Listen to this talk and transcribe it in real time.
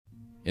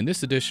In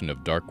this edition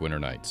of Dark Winter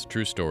Nights,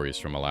 True Stories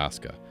from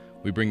Alaska,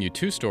 we bring you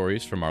two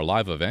stories from our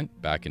live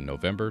event back in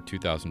November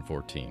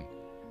 2014.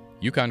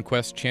 Yukon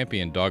Quest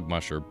champion dog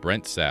musher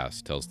Brent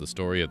Sass tells the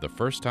story of the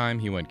first time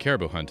he went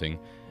caribou hunting,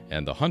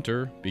 and the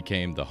hunter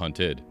became the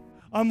hunted.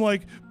 I'm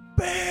like,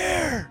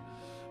 bear!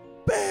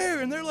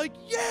 Bear! And they're like,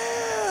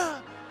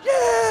 yeah!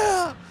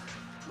 Yeah!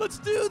 Let's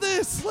do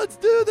this!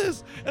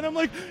 And I'm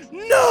like,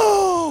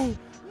 no!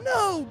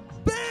 No!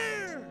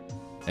 Bear!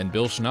 And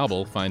Bill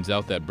Schnabel finds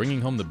out that bringing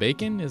home the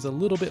bacon is a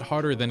little bit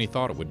harder than he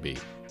thought it would be.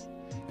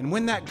 And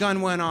when that gun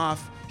went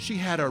off, she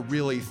had a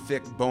really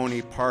thick,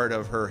 bony part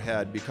of her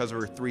head because of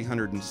her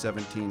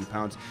 317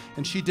 pounds,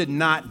 and she did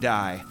not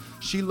die.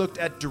 She looked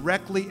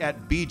directly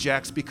at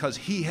Bejex because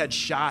he had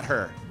shot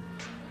her.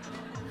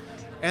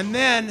 And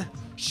then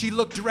she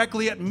looked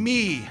directly at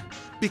me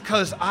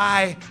because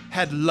I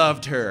had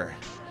loved her.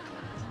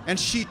 And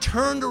she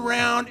turned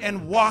around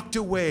and walked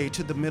away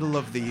to the middle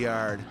of the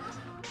yard.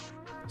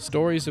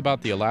 Stories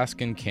about the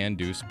Alaskan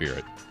can-do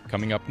spirit,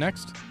 coming up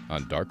next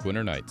on Dark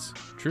Winter Nights,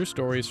 True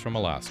Stories from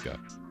Alaska.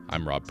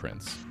 I'm Rob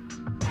Prince.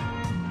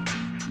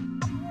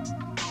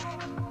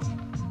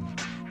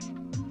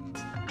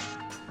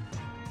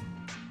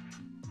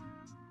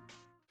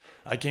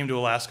 I came to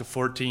Alaska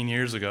 14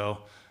 years ago,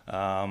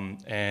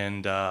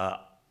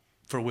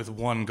 with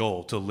one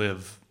goal, to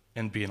live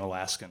and be an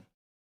Alaskan.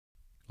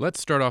 Let's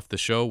start off the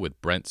show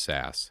with Brent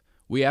Sass.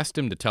 We asked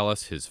him to tell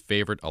us his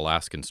favorite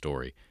Alaskan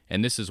story,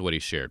 and this is what he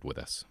shared with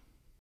us.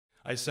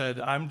 I said,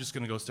 I'm just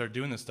going to go start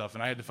doing this stuff,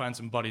 and I had to find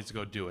some buddies to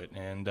go do it.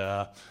 And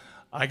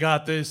I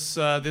got this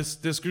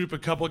group, a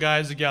couple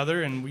guys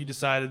together, and we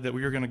decided that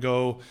we were going to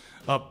go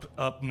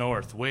up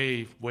north,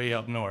 way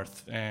up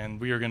north, and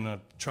we were going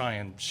to try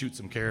and shoot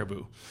some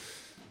caribou.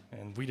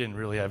 And we didn't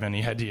really have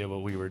any idea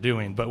what we were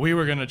doing, but we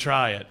were going to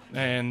try it.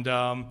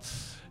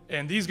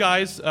 And these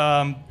guys,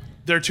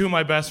 they're two of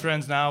my best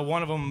friends now.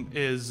 One of them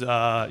is,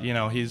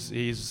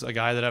 he's a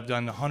guy that I've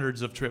done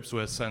hundreds of trips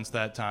with since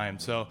that time.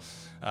 So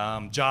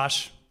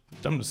Josh,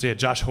 I'm going to say it,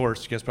 Josh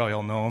Horst, you guys probably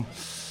all know him.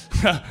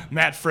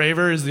 Matt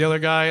Fravor is the other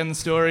guy in the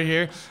story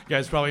here. You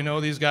guys probably know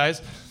these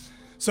guys.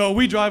 So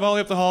we drive all the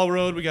way up the Hall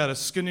Road. We got a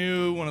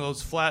Skidoo, one of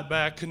those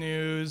flatback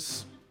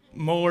canoes,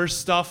 more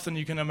stuff than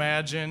you can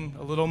imagine,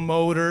 a little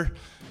motor.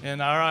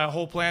 And our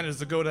whole plan is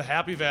to go to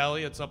Happy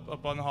Valley. It's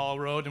up on the Hall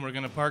Road, and we're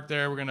going to park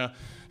there. We're going to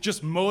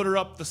just motor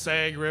up the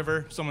Sag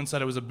River. Someone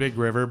said it was a big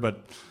river,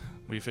 but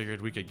we figured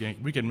we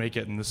could make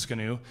it in this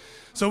canoe.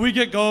 So we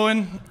get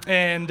going,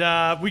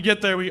 and we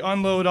get there. We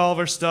unload all of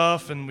our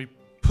stuff, and we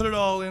put it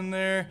all in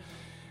there.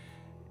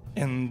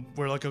 And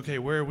we're like, okay,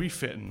 where are we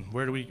fitting?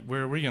 Where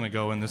are we gonna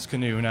go in this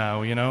canoe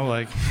now? You know,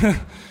 like,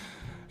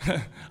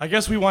 I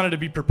guess we wanted to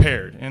be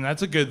prepared, and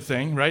that's a good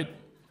thing, right?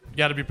 You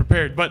got to be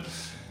prepared, but.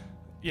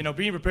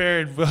 Being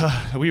prepared,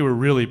 we were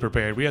really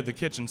prepared. We had the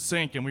kitchen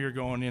sink, and we were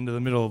going into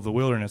the middle of the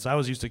wilderness. I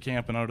was used to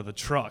camping out of the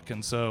truck,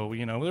 and so,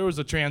 there was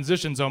a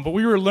transition zone, but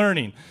we were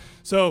learning.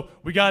 So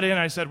we got in,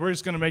 I said, we're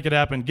just going to make it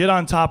happen. Get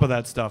on top of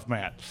that stuff,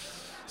 Matt.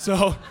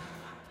 So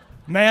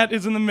Matt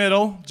is in the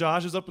middle.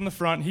 Josh is up in the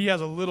front. He has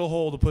a little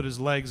hole to put his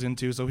legs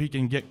into so he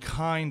can get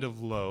kind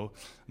of low.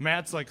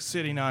 Matt's like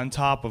sitting on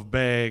top of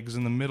bags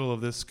in the middle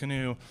of this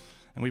canoe,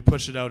 and we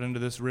push it out into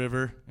this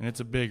river, and it's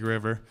a big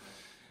river.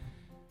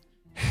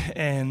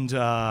 And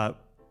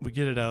we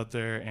get it out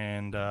there,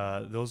 and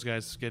those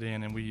guys get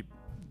in, and we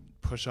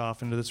push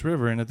off into this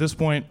river. And at this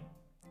point,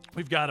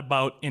 we've got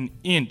about an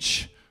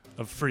inch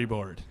of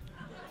freeboard.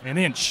 An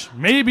inch,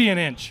 maybe an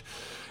inch.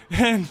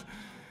 And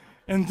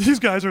these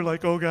guys are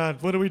like, oh,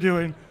 God, what are we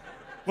doing?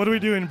 What are we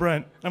doing,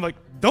 Brent? I'm like,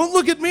 don't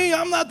look at me.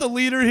 I'm not the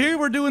leader here.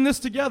 We're doing this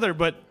together,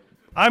 but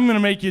I'm going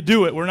to make you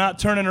do it. We're not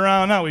turning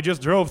around now. We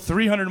just drove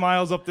 300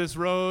 miles up this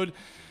road.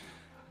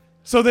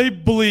 So they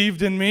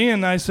believed in me,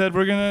 and I said,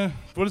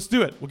 let's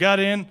do it. We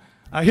got in.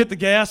 I hit the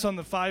gas on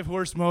the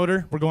 5-horse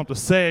motor. We're going up the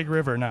Sag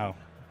River now,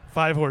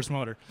 5-horse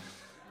motor.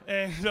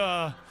 And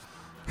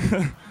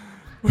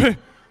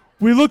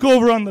we look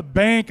over on the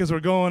bank as we're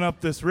going up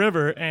this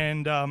river,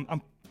 and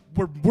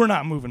we're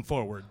not moving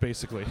forward,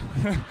 basically.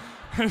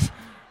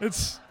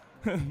 It's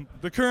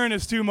the current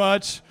is too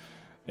much,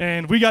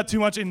 and we got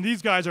too much, and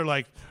these guys are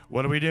like,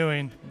 what are we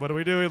doing? What are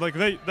we doing? Like,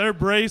 they're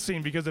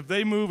bracing, because if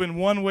they move in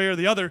one way or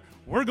the other,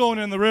 we're going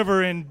in the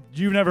river, and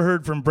you've never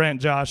heard from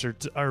Brent, Josh,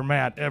 or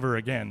Matt ever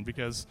again,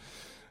 because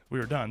we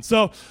were done.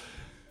 So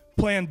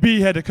plan B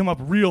had to come up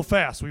real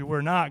fast. We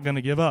were not going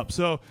to give up.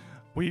 So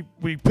we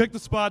picked a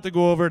spot to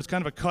go over. It's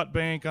kind of a cut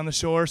bank on the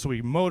shore, so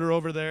we motor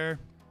over there.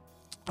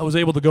 I was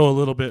able to go a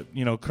little bit,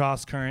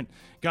 cross current.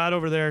 Got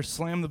over there,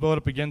 slammed the boat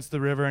up against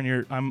the river,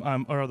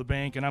 and or the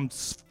bank, and I'm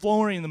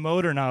flooring the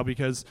motor now,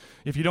 because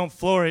if you don't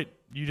floor it,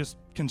 you just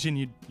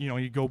continue,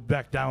 you go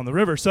back down the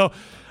river. So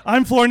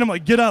I'm flooring them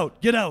like, get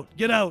out, get out,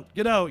 get out,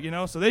 get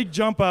out, So they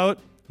jump out,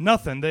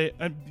 nothing.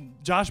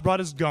 Josh brought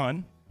his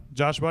gun,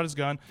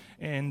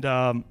 and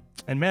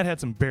Matt had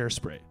some bear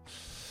spray.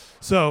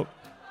 So,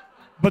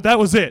 but that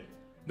was it.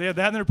 They had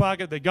that in their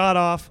pocket. They got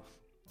off,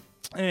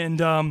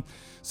 and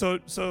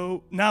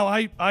so now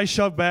I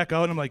shove back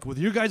out, and I'm like, with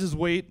your guys'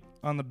 weight,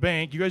 on the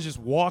bank. You guys just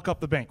walk up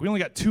the bank. We only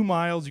got 2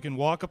 miles. You can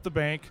walk up the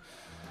bank.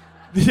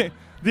 The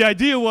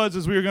idea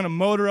was we were going to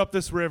motor up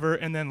this river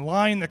and then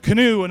line the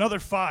canoe another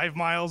 5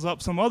 miles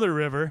up some other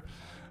river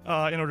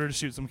in order to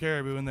shoot some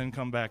caribou and then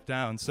come back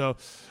down. So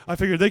I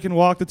figured they can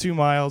walk the 2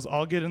 miles.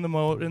 I'll get in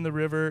the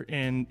river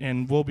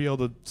and we'll be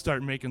able to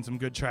start making some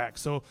good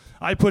tracks. So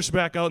I pushed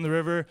back out in the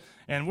river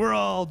and we're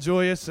all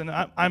joyous, and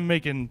I'm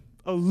making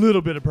a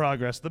little bit of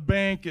progress. The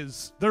bank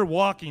they're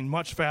walking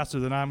much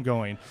faster than I'm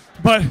going,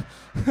 but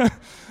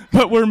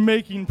we're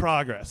making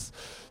progress.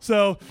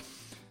 So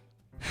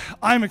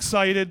I'm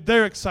excited.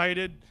 They're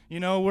excited.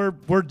 You know,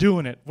 we're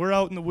doing it. We're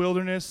out in the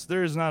wilderness.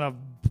 There is not a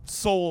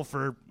soul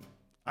for,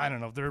 I don't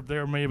know,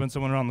 there may have been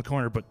someone around the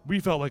corner, but we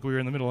felt like we were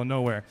in the middle of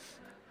nowhere.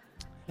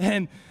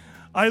 And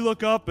I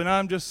look up and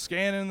I'm just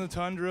scanning the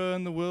tundra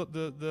and the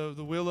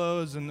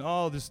willows and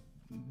all this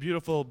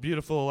beautiful,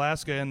 beautiful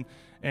Alaska,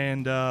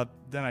 and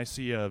then I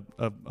see a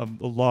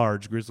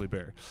large grizzly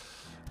bear.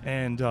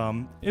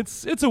 And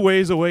it's a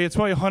ways away. It's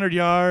probably 100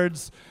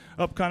 yards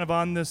up kind of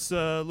on this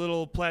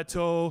little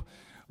plateau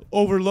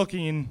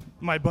overlooking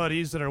my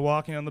buddies that are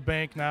walking on the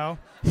bank now.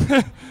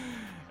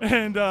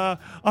 And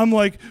I'm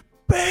like,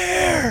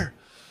 bear!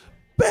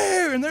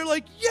 Bear! And they're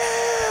like,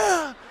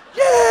 yeah!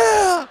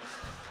 Yeah!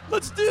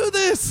 Let's do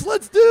this!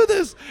 Let's do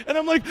this! And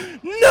I'm like,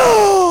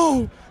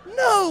 no!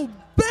 No!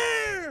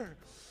 Bear!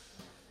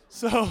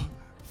 So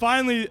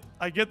finally,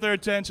 I get their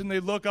attention. They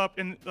look up,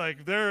 and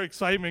like their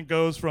excitement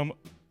goes from,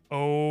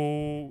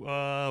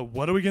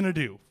 what are we gonna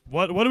do?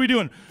 What are we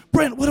doing?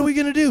 Brent, what are we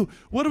gonna do?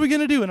 What are we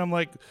gonna do? And I'm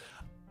like,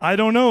 I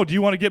don't know. Do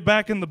you want to get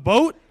back in the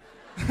boat,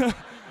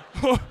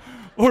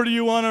 or do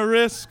you want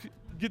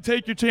to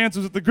take your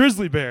chances with the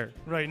grizzly bear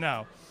right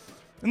now?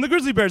 And the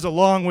grizzly bear's a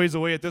long ways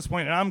away at this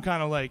point, and I'm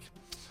kind of like,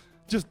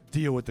 just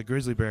deal with the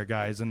grizzly bear,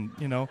 guys, and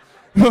you know,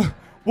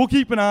 we'll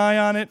keep an eye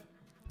on it.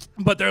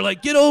 But they're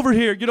like, get over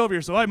here.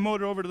 So I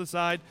motor over to the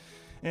side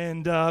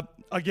and,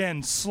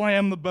 again,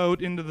 slam the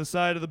boat into the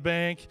side of the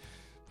bank,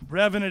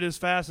 revving it as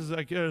fast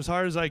as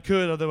hard as I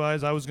could.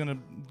 Otherwise, I was going to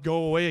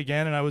go away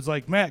again. And I was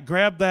like, Matt,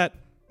 grab that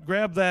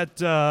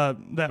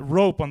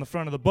rope on the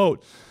front of the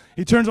boat.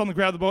 He turns on to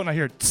grab the boat, and I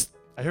hear, tss.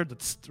 I heard the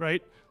tss,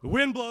 right? The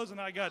wind blows, and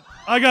I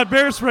got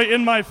bear spray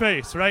in my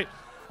face, right?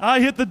 I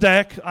hit the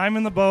deck. I'm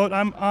in the boat.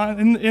 I'm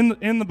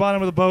in the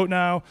bottom of the boat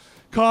now,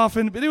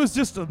 coughing. But it was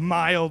just a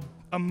mild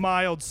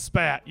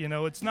spat, you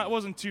know. It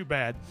wasn't too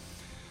bad.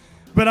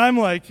 But I'm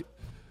like,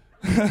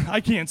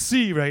 I can't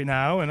see right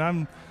now,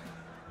 and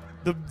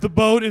the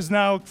boat is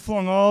now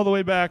flung all the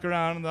way back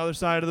around on the other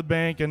side of the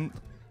bank, and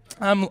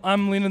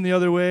I'm leaning the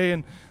other way,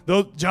 and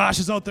Josh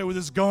is out there with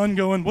his gun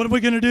going, what are we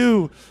gonna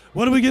do?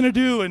 What are we gonna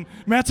do? And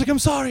Matt's like, I'm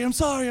sorry. And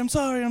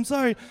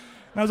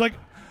I was like,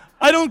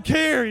 I don't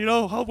care, you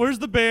know, where's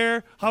the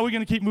bear? How are we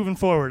gonna keep moving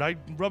forward? I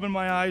rubbing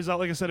my eyes out.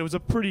 Like I said, it was a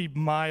pretty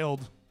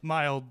mild,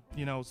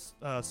 you know,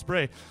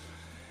 spray.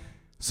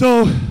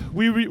 So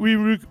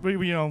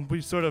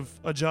we sort of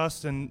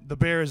adjust, and the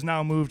bear has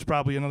now moved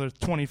probably another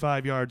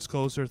 25 yards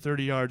closer,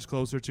 30 yards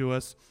closer to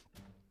us.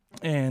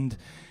 And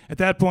at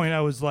that point,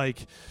 I was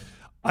like,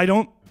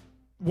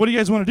 what do you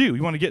guys want to do?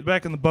 You want to get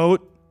back in the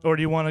boat, or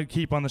do you want to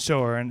keep on the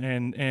shore?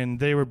 And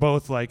they were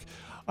both like,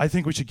 I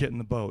think we should get in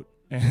the boat.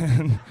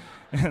 And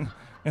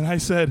I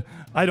said,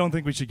 I don't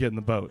think we should get in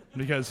the boat,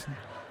 because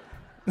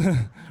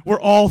we're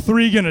all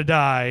three gonna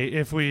die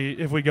if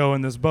we go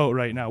in this boat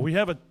right now. We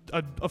have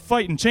a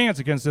fighting chance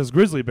against this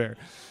grizzly bear.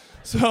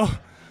 So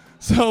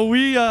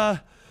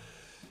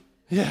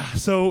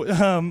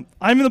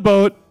I'm in the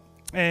boat,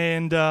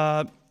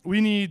 and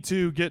we need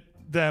to get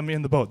them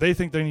in the boat. They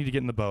think they need to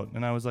get in the boat,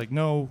 and I was like,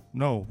 no,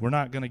 we're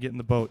not gonna get in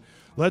the boat.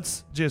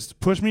 Let's just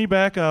push me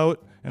back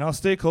out, and I'll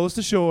stay close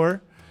to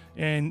shore.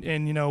 And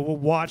you know, we'll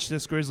watch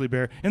this grizzly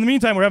bear. In the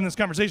meantime, we're having this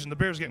conversation. The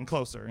bear's getting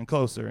closer and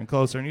closer and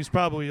closer, and he's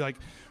probably like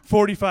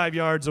 45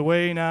 yards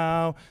away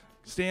now,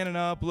 standing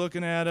up,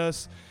 looking at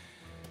us.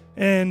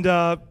 And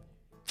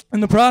in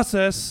the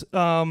process,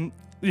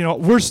 you know,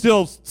 we're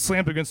still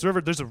slammed against the river.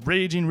 There's a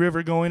raging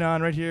river going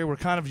on right here. We're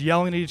kind of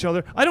yelling at each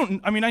other. I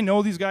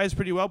know these guys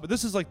pretty well, but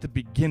this is like the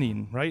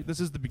beginning, right? This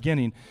is the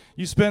beginning.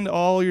 You spend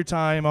all your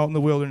time out in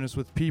the wilderness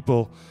with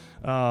people.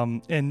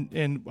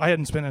 And I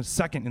hadn't spent a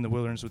second in the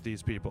wilderness with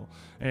these people.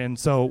 And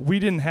so we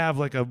didn't have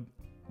like a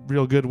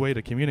real good way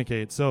to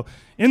communicate. So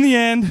in the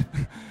end,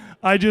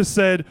 I just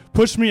said,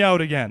 push me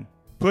out again.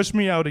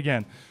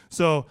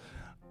 So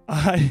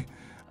I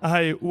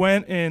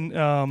went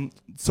and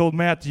told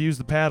Matt to use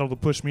the paddle to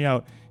push me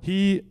out.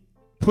 He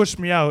pushed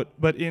me out,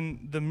 but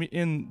in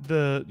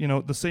the you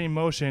know, the same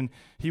motion,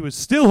 he was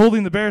still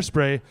holding the bear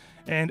spray.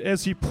 And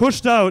as he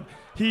pushed out,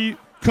 he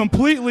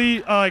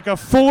completely like a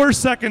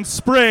 4-second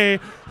spray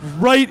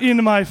right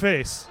into my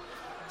face.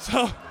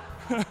 So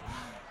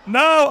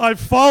now I've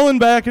fallen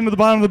back into the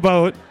bottom of the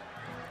boat,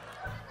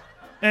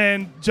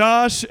 and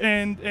Josh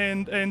and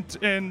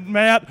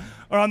Matt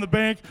are on the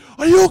bank.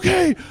 Are you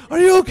okay?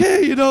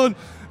 You know, and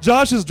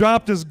Josh has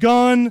dropped his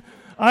gun.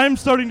 I'm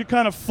starting to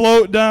kind of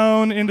float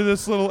down into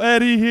this little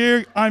eddy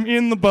here. I'm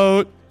in the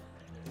boat.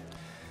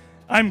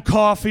 I'm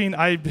coughing.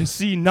 I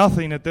see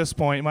nothing at this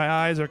point. My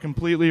eyes are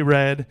completely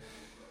red.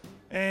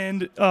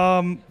 And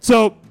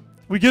so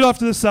we get off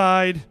to the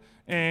side,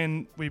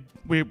 and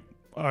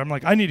I'm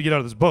like, I need to get out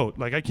of this boat.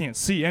 Like, I can't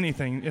see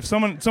anything. If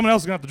someone else is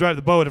going to have to drive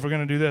the boat if we're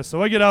going to do this.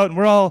 So I get out, and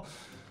we're all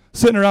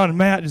sitting around, and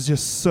Matt is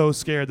just so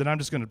scared that I'm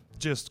just going to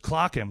just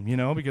clock him,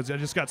 because I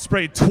just got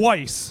sprayed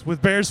twice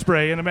with bear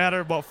spray in a matter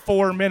of about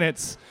 4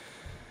 minutes.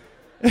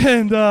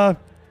 And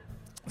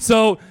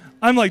so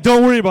I'm like,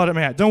 don't worry about it,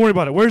 Matt. Don't worry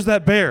about it. Where's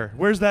that bear?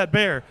 Where's that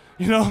bear?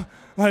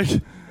 Like,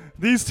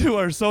 these two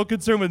are so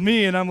concerned with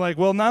me, and I'm like,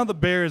 well, now the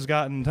bear has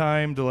gotten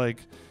time to,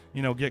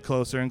 get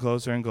closer and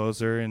closer and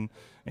closer,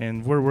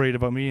 and we're worried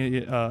about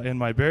me and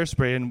my bear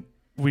spray. And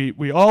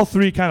we all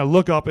three kind of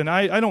look up, and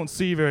I don't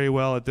see very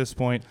well at this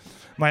point.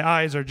 My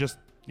eyes are just,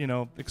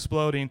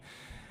 exploding.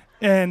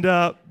 And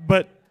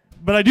but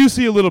I do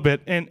see a little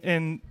bit,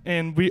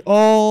 and we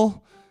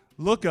all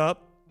look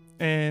up,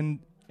 and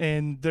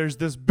there's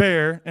this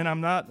bear, and I'm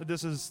not.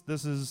 This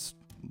is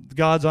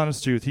God's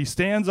honest truth. He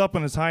stands up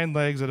on his hind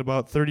legs at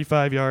about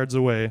 35 yards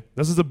away.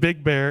 This is a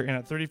big bear, and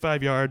at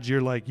 35 yards,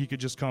 you're like, he could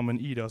just come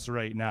and eat us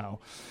right now.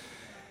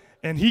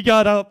 And he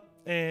got up,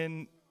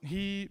 and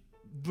he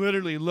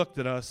literally looked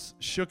at us,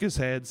 shook his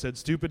head, said,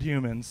 "Stupid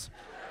humans,"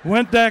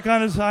 went back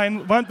on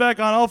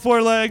all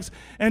four legs,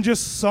 and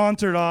just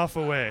sauntered off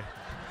away.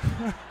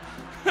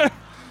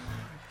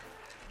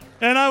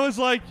 And I was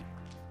like,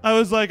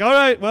 all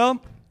right, well,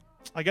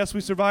 I guess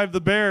we survived the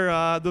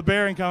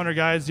bear encounter,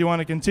 guys. Do you want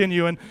to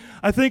continue? And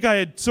I think I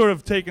had sort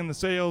of taken the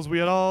sails. We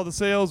had all the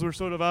sails were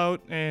sort of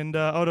out and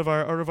out of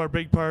our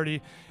big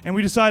party, and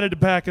we decided to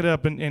pack it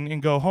up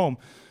and go home.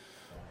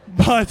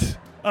 But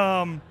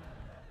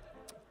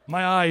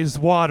my eyes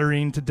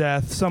watering to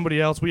death. Somebody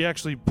else. We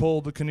actually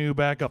pulled the canoe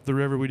back up the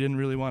river. We didn't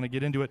really want to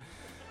get into it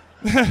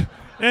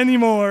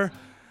anymore.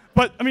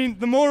 But I mean,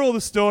 the moral of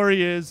the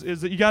story is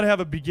that you got to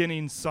have a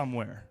beginning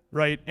somewhere.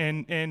 Right,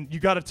 and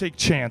you got to take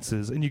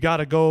chances, and you got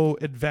to go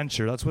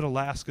adventure. That's what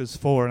Alaska's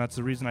for, and that's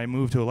the reason I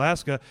moved to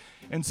Alaska.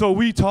 And so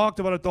we talked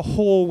about it the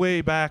whole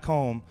way back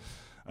home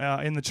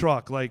in the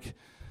truck. Like,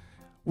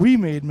 we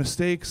made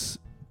mistakes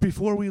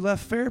before we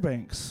left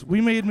Fairbanks.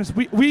 We had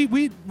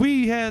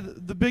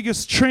the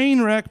biggest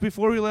train wreck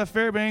before we left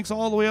Fairbanks,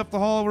 all the way up the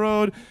Hall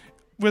Road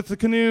with the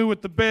canoe,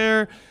 with the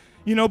bear.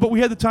 But we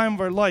had the time of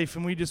our life,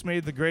 and we just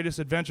made the greatest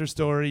adventure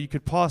story you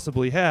could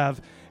possibly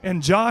have.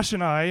 And Josh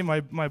and I,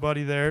 my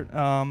buddy there,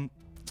 and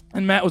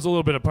Matt was a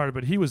little bit a part of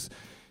it. He was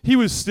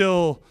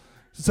still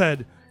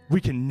said,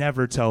 "We can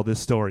never tell this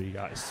story, you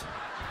guys.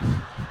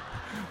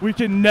 We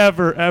can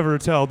never ever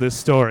tell this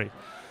story."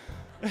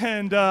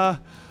 And I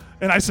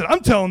said,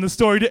 "I'm telling this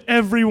story to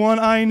everyone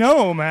I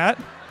know, Matt."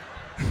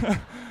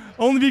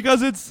 Only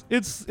because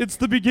it's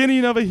the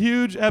beginning of a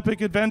huge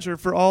epic adventure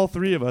for all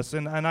three of us.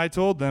 And I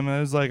told them,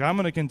 I was like, I'm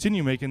going to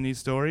continue making these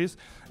stories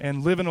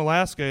and live in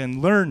Alaska and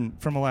learn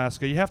from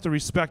Alaska. You have to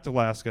respect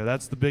Alaska.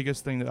 That's the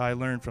biggest thing that I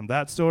learned from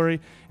that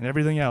story and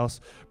everything else.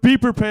 Be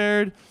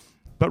prepared,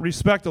 but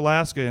respect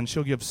Alaska, and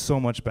she'll give so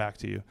much back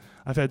to you.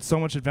 I've had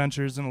so much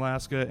adventures in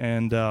Alaska,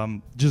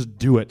 and just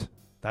do it.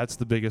 That's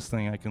the biggest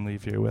thing I can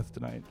leave here with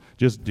tonight.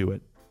 Just do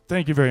it.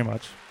 Thank you very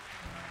much.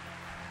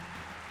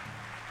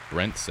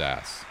 Brent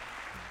Sass.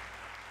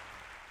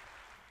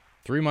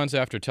 3 months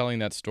after telling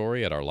that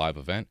story at our live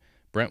event,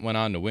 Brent went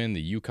on to win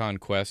the Yukon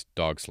Quest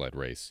dog sled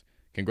race.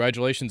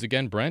 Congratulations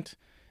again, Brent,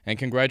 and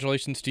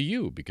congratulations to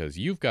you, because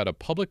you've got a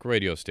public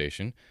radio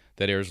station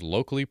that airs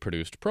locally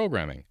produced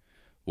programming.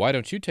 Why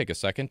don't you take a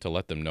second to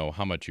let them know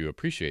how much you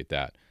appreciate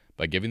that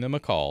by giving them a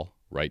call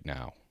right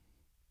now?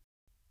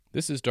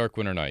 This is Dark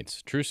Winter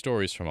Nights, true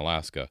stories from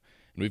Alaska,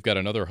 and we've got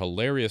another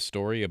hilarious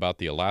story about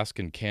the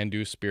Alaskan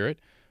can-do spirit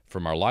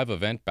from our live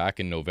event back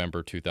in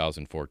November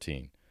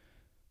 2014.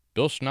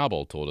 Bill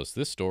Schnabel told us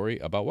this story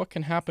about what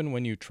can happen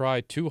when you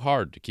try too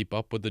hard to keep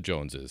up with the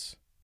Joneses.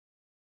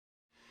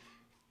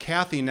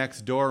 Kathy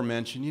next door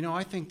mentioned,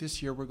 I think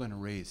this year we're going to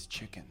raise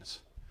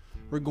chickens.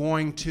 We're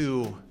going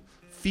to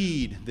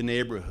feed the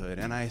neighborhood.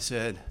 And I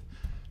said,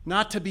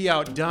 not to be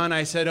outdone,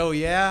 I said, oh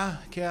yeah,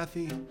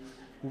 Kathy,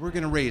 we're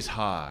going to raise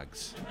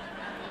hogs.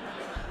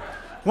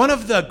 One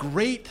of the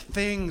great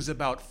things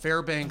about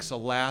Fairbanks,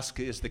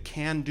 Alaska is the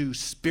can-do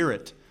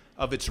spirit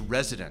of its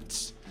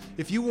residents.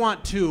 If you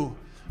want to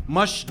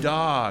mush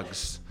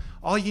dogs,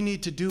 all you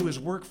need to do is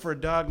work for a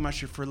dog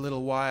musher for a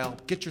little while,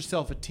 get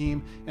yourself a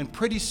team, and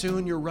pretty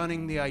soon you're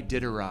running the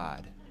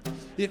Iditarod.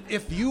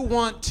 If you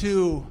want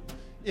to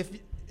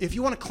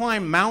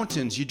climb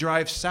mountains, you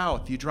drive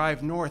south, you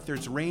drive north.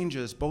 There's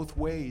ranges both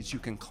ways you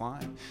can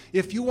climb.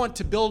 If you want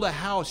to build a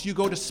house, you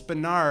go to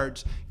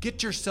Spenard's,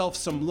 get yourself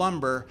some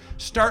lumber,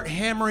 start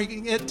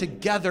hammering it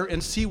together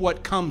and see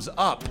what comes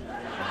up.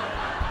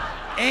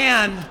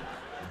 And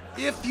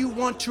if you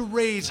want to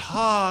raise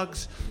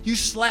hogs, you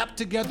slap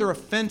together a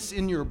fence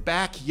in your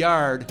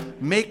backyard,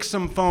 make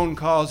some phone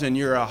calls, and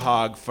you're a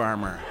hog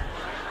farmer.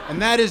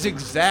 And that is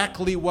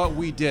exactly what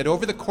we did.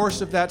 Over the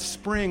course of that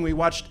spring, we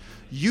watched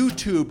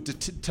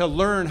YouTube to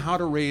learn how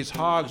to raise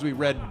hogs. We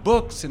read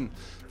books and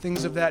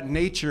things of that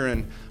nature.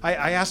 And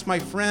I asked my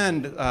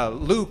friend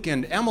Luke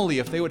and Emily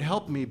if they would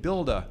help me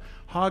build a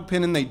hog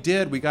pen, and they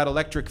did. We got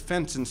electric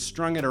fence and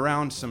strung it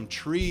around some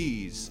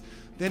trees.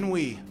 Then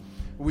we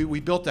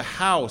built a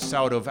house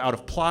out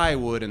of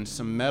plywood and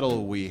some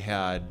metal we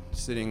had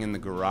sitting in the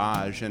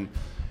garage. And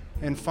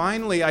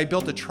finally, I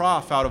built a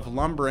trough out of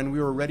lumber, and we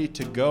were ready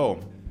to go.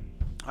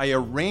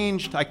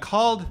 I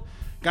called a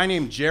guy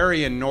named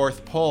Jerry in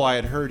North Pole. I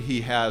had heard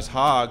he has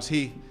hogs.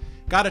 He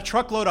got a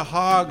truckload of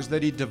hogs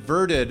that he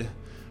diverted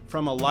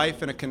from a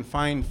life in a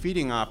confined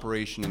feeding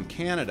operation in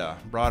Canada,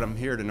 brought them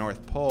here to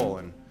North Pole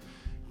and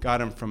got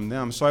them from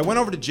them. So I went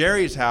over to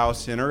Jerry's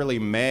house in early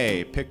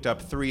May, picked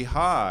up 3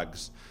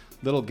 hogs,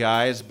 little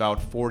guys,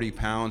 about 40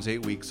 pounds,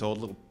 8 weeks old,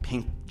 little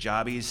pink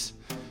jobbies.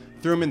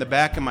 Threw them in the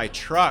back of my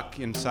truck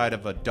inside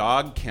of a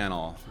dog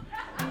kennel.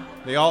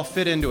 They all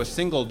fit into a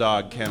single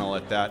dog kennel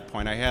at that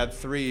point. I had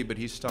 3, but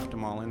he stuffed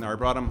them all in there. I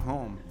brought them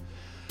home.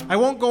 I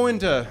won't go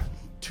into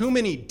too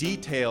many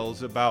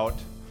details about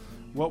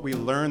what we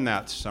learned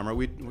that summer.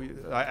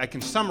 I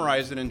can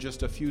summarize it in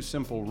just a few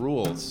simple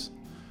rules.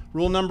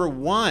 Rule number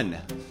 1,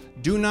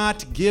 do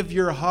not give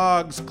your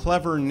hogs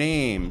clever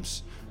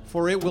names,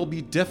 for it will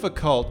be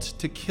difficult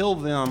to kill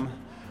them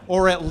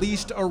or at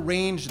least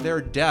arrange their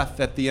death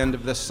at the end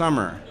of the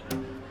summer.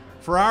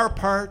 For our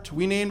part,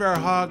 we named our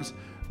hogs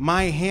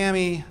My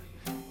Hammy,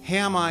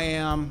 Ham I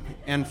Am,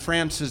 and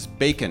Francis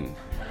Bacon.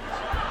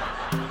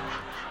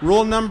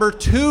 Rule number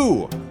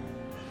 2,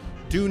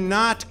 do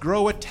not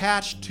grow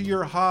attached to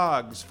your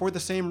hogs for the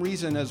same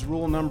reason as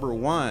rule number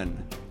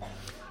 1.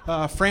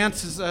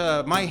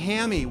 My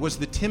Hammy was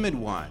the timid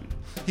one.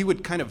 He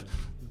would kind of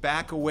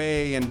back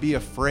away and be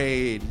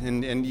afraid,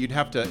 and you'd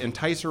have to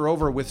entice her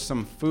over with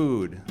some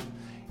food.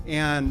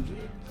 And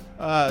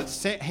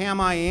Ham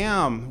I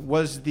Am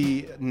was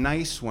the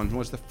nice one,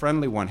 was the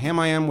friendly one. Ham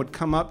I Am would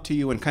come up to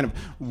you and kind of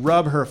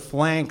rub her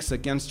flanks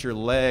against your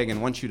leg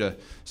and want you to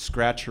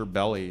scratch her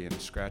belly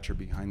and scratch her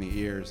behind the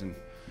ears. And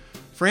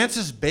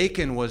Francis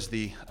Bacon was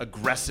the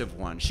aggressive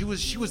one. She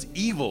was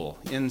evil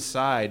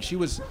inside.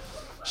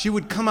 She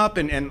would come up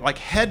and like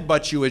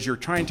headbutt you as you're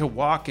trying to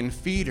walk and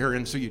feed her,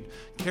 and so you'd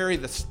carry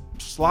the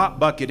slop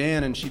bucket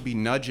in, and she'd be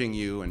nudging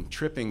you and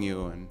tripping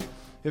you. And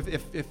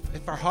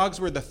if our hogs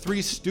were the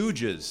Three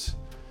Stooges,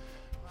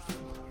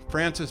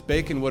 Francis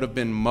Bacon would have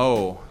been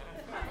Moe,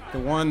 the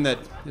one that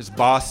is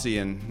bossy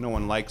and no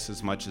one likes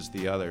as much as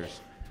the others.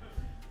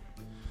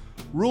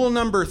 Rule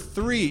number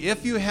 3,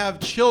 if you have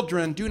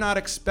children, do not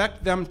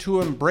expect them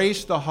to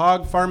embrace the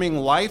hog farming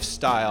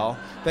lifestyle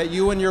that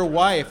you and your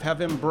wife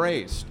have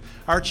embraced.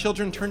 Our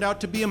children turned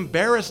out to be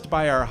embarrassed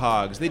by our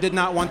hogs. They did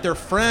not want their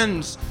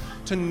friends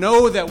to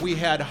know that we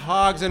had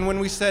hogs. And when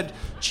we said,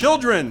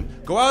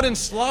 children, go out and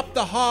slop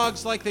the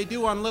hogs like they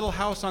do on Little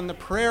House on the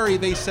Prairie,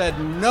 they said,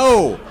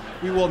 no,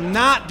 we will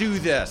not do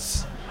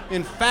this.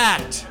 In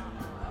fact,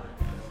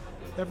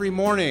 every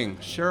morning,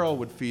 Cheryl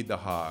would feed the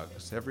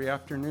hogs. Every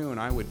afternoon,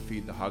 I would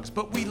feed the hogs.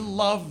 But we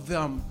loved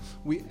them.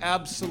 We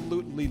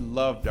absolutely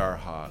loved our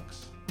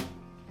hogs.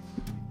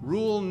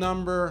 Rule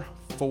number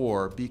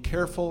 4, be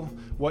careful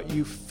what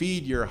you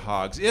feed your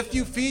hogs. If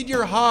you feed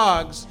your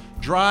hogs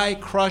dry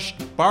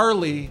crushed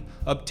barley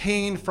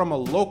obtained from a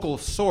local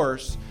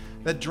source,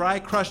 the dry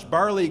crushed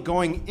barley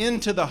going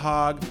into the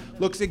hog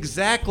looks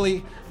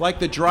exactly like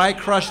the dry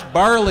crushed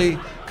barley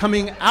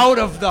coming out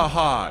of the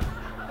hog.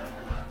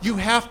 You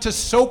have to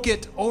soak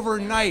it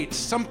overnight,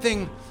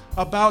 something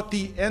about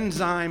the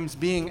enzymes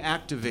being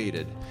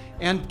activated.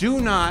 And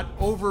do not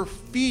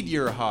overfeed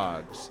your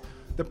hogs.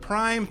 The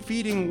prime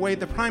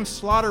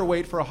slaughter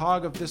weight for a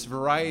hog of this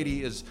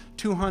variety is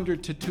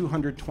 200 to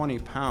 220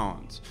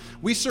 pounds.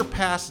 We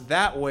surpassed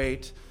that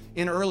weight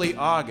in early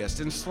August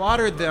and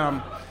slaughtered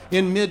them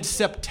in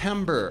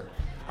mid-September.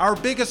 Our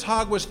biggest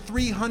hog was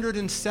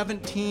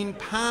 317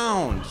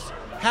 pounds,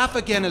 half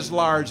again as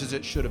large as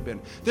it should have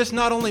been. This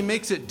not only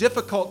makes it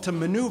difficult to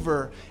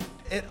maneuver,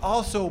 it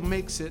also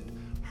makes it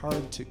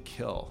hard to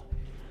kill.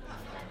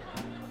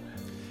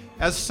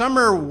 As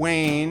summer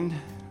waned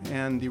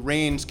and the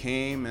rains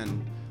came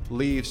and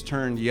leaves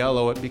turned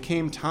yellow, it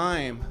became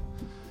time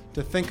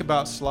to think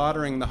about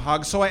slaughtering the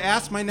hogs. So I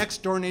asked my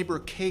next door neighbor,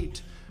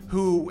 Kate,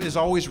 who is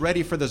always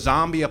ready for the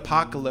zombie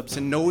apocalypse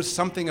and knows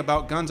something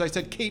about guns. I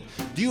said, Kate,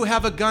 do you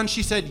have a gun?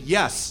 She said,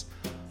 yes,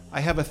 I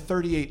have a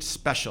 .38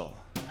 Special.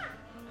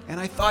 And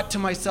I thought to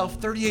myself,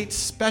 .38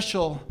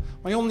 Special,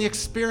 my only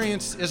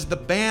experience is the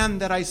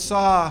band that I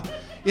saw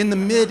in the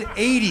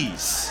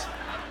mid-'80s.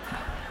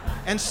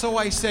 And so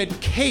I said,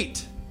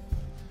 Kate,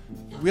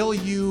 will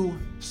you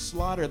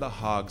slaughter the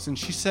hogs? And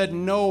she said,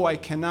 no, I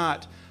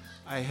cannot.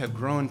 I have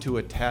grown too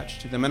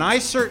attached to them. And I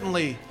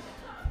certainly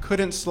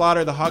couldn't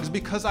slaughter the hogs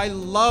because I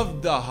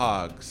loved the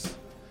hogs.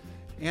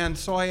 And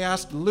so I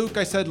asked Luke,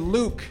 I said,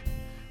 Luke,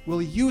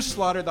 will you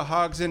slaughter the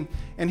hogs? And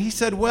he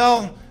said,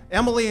 well,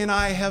 Emily and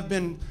I have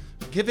been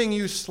giving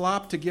you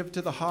slop to give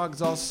to the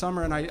hogs all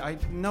summer, and I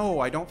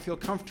don't feel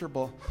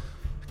comfortable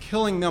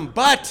killing them,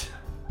 but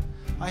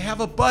I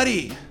have a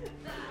buddy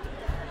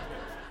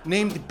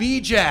named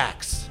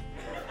B-Jax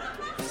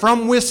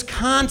from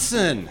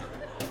Wisconsin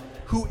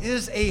who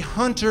is a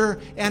hunter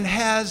and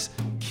has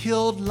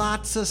killed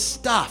lots of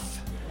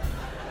stuff.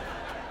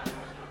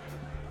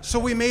 So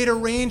we made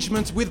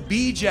arrangements with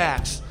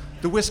B-Jax,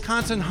 the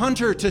Wisconsin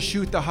hunter, to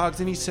shoot the hogs,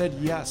 and he said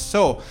yes.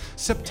 So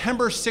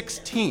September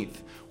 16th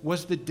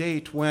was the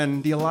date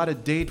when, the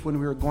allotted date when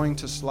we were going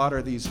to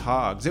slaughter these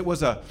hogs. It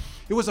was a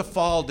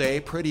fall day,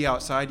 pretty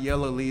outside,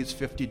 yellow leaves,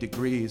 50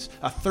 degrees.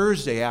 A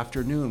Thursday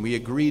afternoon, we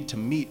agreed to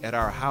meet at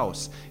our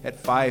house at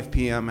 5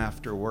 p.m.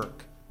 after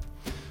work.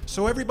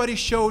 So everybody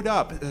showed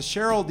up.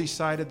 Cheryl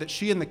decided that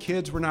she and the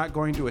kids were not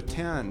going to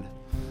attend.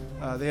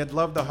 They had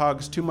loved the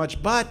hogs too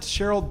much, but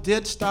Cheryl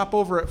did stop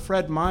over at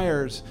Fred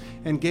Meyer's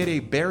and get a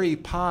berry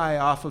pie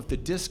off of the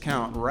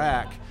discount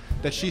rack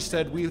that she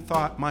said we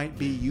thought might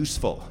be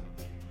useful.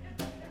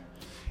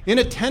 In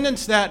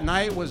attendance that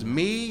night was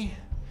me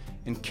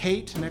and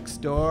Kate next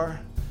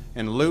door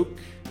and Luke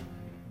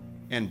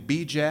and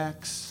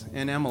B-Jax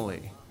and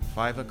Emily,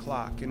 5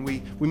 o'clock. And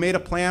we made a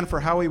plan for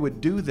how we would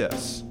do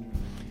this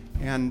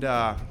and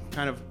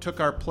kind of took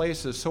our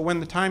places. So when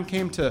the time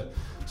came to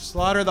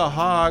slaughter the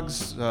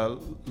hogs,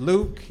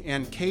 Luke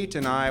and Kate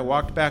and I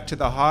walked back to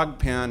the hog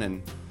pen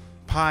and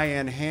pie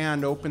in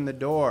hand opened the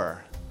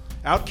door.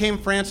 Out came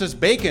Frances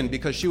Bacon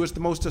because she was the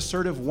most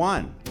assertive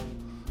one.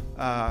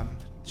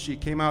 She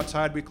came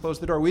outside, we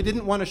closed the door. We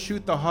didn't want to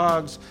shoot the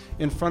hogs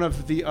in front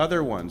of the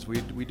other ones.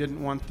 We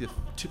didn't want the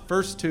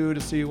first two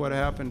to see what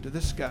happened to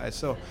this guy.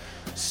 So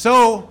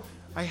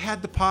I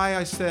had the pie.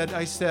 I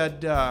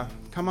said,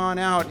 come on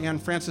out.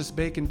 And Frances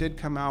Bacon did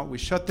come out. We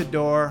shut the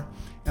door,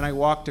 and I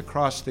walked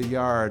across the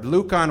yard.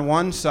 Luke on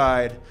one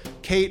side,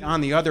 Kate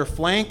on the other,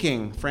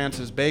 flanking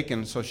Frances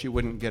Bacon so she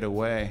wouldn't get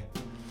away.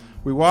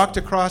 We walked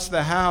across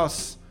the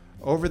house,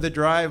 over the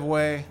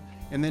driveway,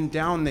 and then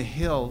down the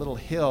hill, little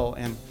hill,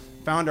 and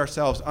found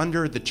ourselves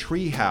under the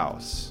tree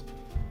house.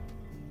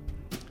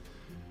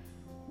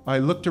 I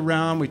looked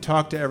around, we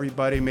talked to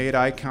everybody, made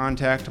eye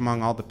contact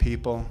among all the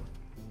people,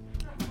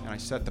 and I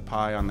set the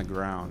pie on the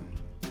ground.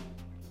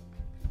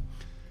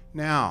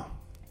 Now,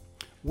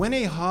 when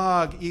a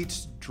hog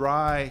eats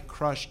dry,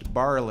 crushed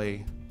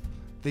barley,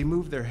 they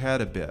move their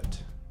head a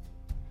bit.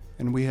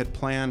 And we had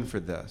planned for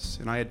this.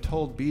 And I had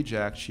told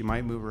B-Jax she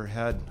might move her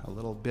head a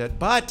little bit.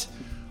 But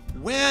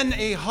when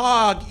a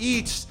hog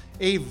eats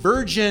a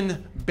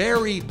virgin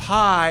berry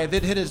pie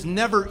that it has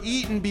never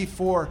eaten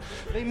before,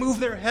 they move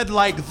their head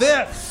like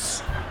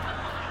this.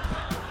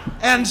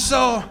 And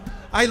so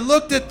I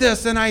looked at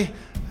this and I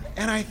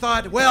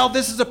thought, well,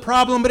 this is a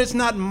problem, but it's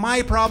not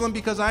my problem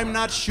because I'm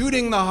not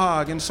shooting the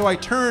hog. And so I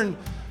turned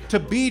to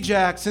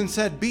B-Jax and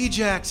said,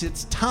 B-Jax,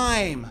 it's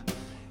time.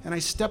 And I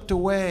stepped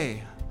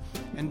away.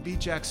 And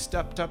B-Jax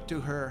stepped up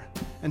to her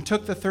and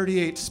took the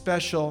 .38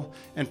 Special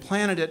and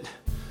planted it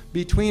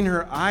between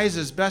her eyes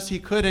as best he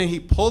could, and he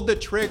pulled the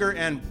trigger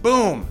and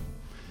boom.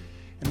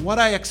 And what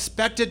I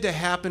expected to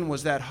happen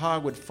was that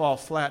hog would fall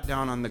flat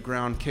down on the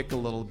ground, kick a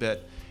little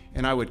bit,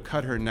 and I would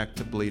cut her neck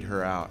to bleed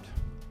her out.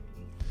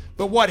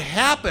 But what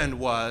happened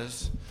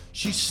was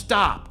she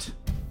stopped.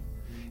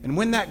 And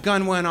when that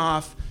gun went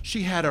off,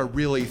 she had a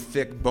really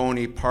thick,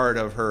 bony part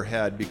of her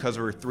head because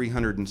of her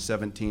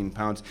 317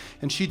 pounds.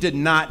 And she did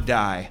not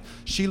die.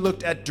 She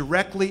looked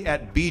directly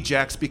at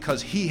B-Jax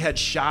because he had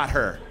shot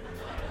her.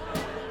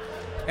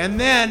 And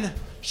then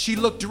she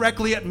looked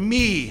directly at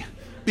me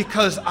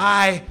because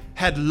I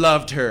had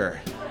loved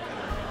her.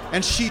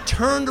 And she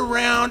turned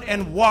around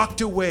and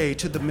walked away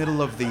to the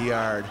middle of the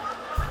yard.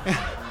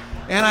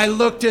 And I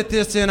looked at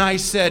this and I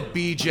said,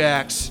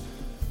 B-Jax,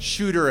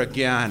 shoot her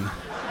again.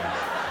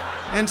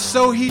 And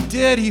so he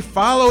did. He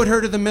followed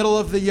her to the middle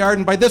of the yard,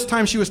 and by this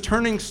time she was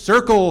turning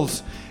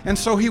circles. And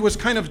so he was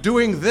kind of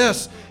doing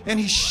this, and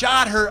he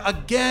shot her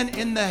again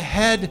in the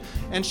head,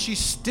 and she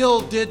still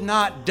did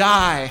not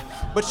die.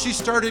 But she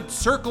started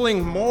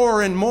circling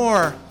more and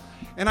more.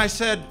 And I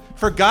said,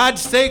 for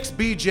God's sakes,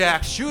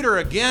 B-Jax, shoot her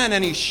again.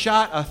 And he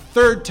shot a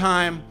third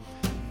time.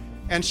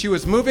 And she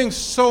was moving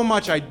so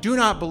much, I do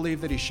not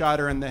believe that he shot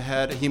her in the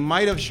head. He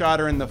might have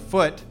shot her in the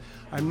foot.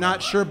 I'm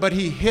not sure, but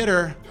he hit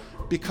her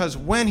because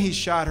when he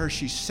shot her,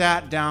 she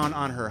sat down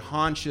on her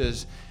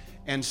haunches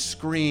and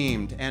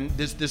screamed. And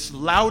this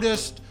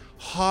loudest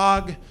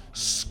hog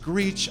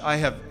screech I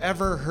have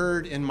ever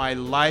heard in my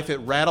life. It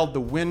rattled the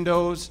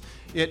windows.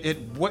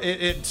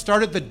 It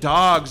started the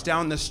dogs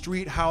down the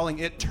street howling.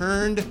 It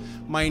turned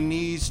my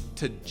knees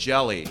to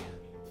jelly.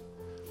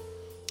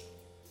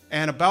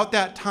 And about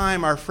that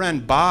time, our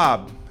friend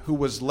Bob, who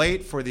was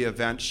late for the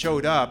event,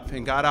 showed up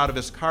and got out of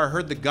his car,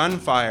 heard the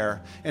gunfire,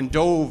 and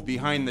dove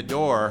behind the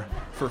door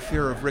for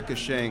fear of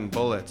ricocheting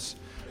bullets.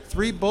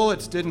 3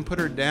 bullets didn't put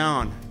her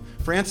down.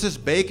 Frances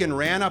Bacon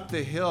ran up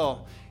the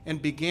hill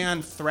and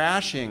began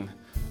thrashing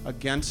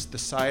against the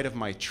side of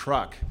my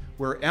truck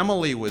where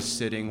Emily was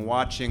sitting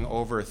watching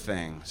over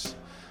things.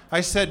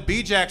 I said,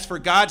 B-Jax, for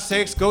God's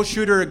sakes, go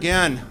shoot her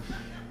again.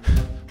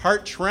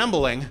 Heart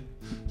trembling.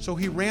 So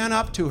he ran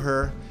up to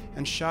her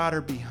and shot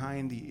her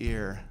behind the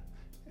ear,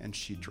 and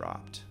she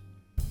dropped.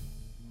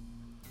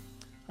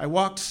 I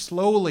walked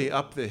slowly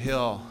up the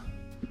hill,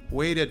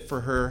 waited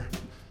for her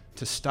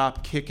to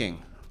stop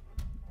kicking.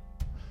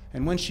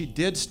 And when she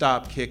did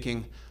stop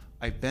kicking,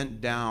 I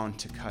bent down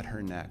to cut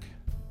her neck.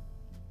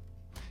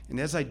 And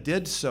as I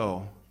did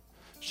so,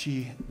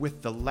 she,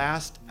 with the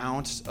last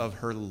ounce of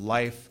her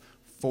life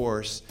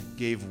force,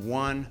 gave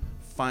one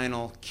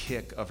final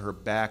kick of her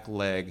back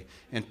leg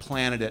and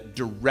planted it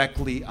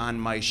directly on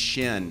my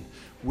shin,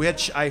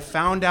 which I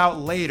found out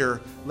later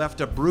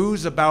left a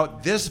bruise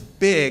about this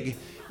big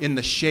in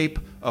the shape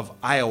of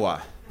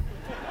Iowa.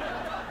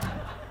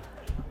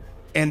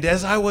 And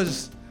as I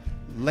was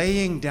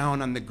laying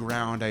down on the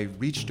ground, I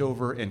reached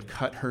over and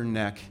cut her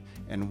neck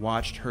and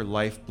watched her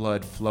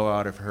lifeblood flow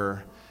out of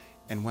her.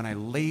 And when I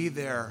lay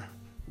there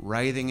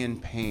writhing in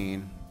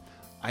pain,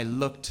 I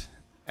looked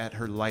at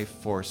her life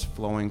force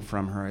flowing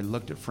from her. I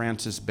looked at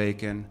Francis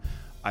Bacon.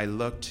 I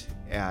looked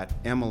at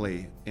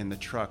Emily in the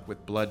truck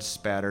with blood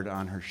spattered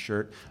on her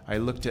shirt. I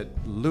looked at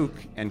Luke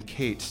and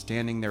Kate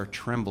standing there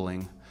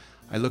trembling.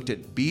 I looked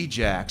at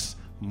B-Jax,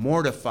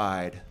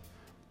 mortified,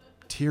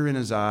 tear in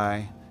his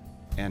eye,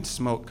 and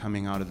smoke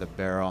coming out of the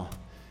barrel.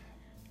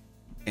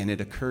 And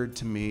it occurred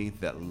to me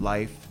that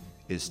life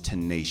is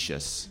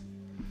tenacious.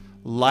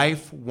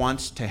 Life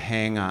wants to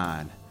hang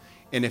on.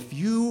 And if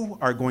you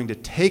are going to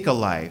take a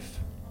life,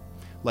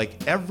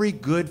 like every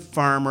good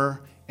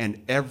farmer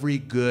and every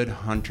good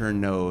hunter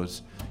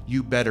knows,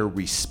 you better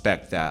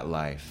respect that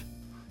life.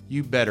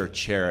 You better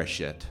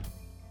cherish it.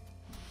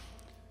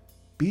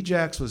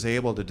 B-Jax was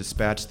able to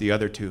dispatch the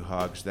other two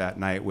hogs that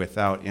night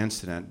without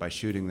incident by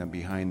shooting them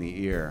behind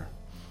the ear.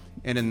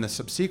 And in the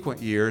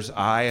subsequent years,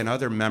 I and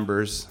other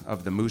members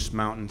of the Moose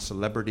Mountain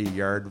Celebrity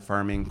Yard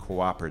Farming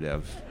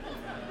Cooperative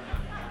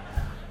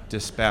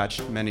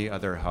dispatched many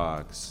other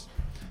hogs.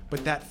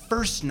 But that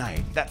first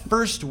night, that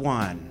first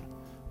one,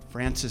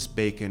 Francis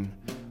Bacon,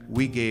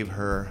 we gave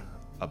her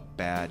a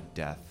bad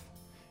death.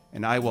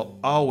 And I will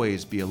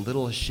always be a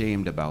little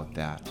ashamed about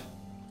that.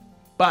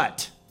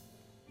 But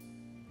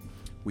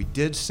we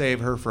did save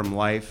her from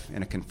life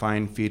in a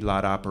confined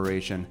feedlot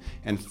operation,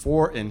 and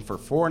for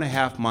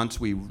 4.5 months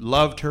we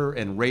loved her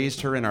and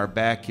raised her in our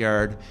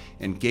backyard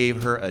and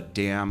gave her a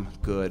damn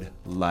good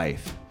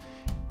life.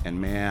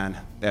 And man,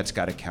 that's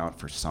got to count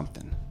for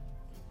something.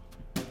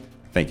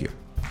 Thank you.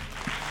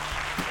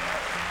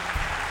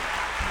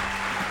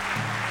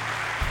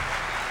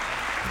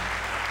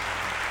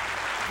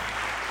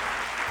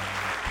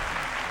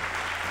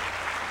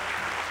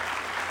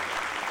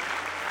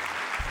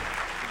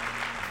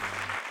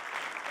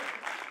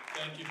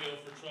 Thank you, Bill,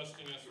 for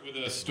trusting us with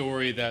a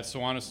story that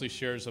so honestly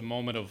shares a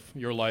moment of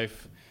your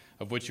life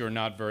of which you're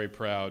not very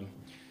proud.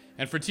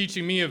 And for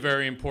teaching me a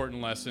very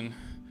important lesson: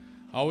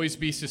 always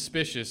be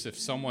suspicious if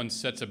someone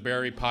sets a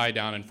berry pie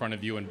down in front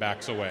of you and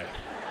backs away.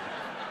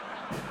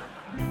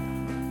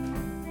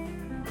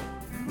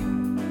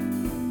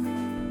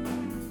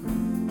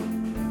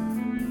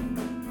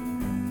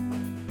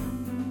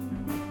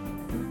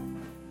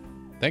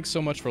 Thanks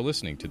so much for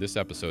listening to this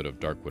episode of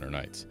Dark Winter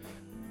Nights.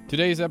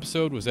 Today's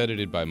episode was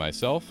edited by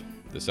myself,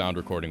 the sound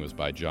recording was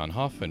by John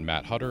Huff and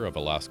Matt Hutter of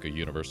Alaska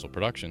Universal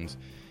Productions,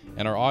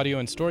 and our audio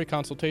and story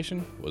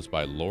consultation was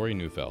by Lori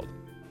Neufeld.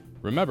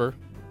 Remember,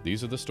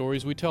 these are the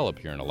stories we tell up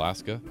here in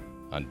Alaska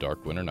on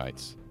Dark Winter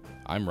Nights.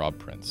 I'm Rob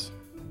Prince.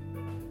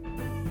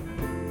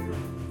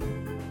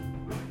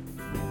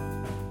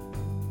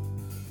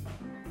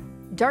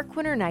 Dark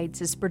Winter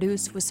Nights is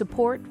produced with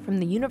support from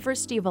the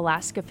University of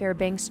Alaska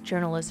Fairbanks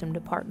Journalism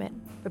Department,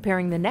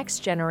 preparing the next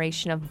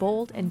generation of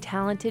bold and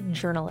talented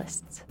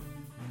journalists.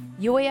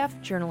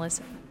 UAF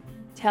Journalism.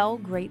 Tell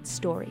great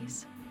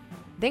stories.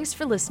 Thanks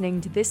for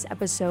listening to this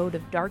episode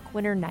of Dark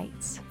Winter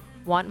Nights.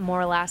 Want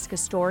more Alaska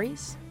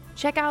stories?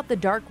 Check out the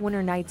Dark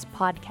Winter Nights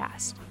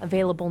podcast,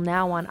 available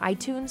now on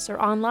iTunes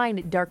or online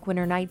at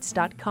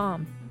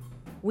darkwinternights.com.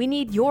 We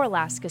need your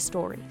Alaska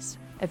stories.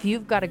 If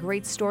you've got a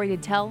great story to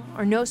tell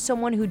or know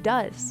someone who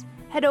does,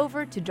 head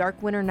over to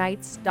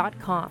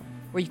darkwinternights.com,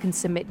 where you can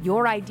submit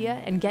your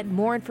idea and get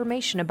more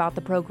information about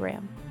the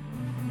program.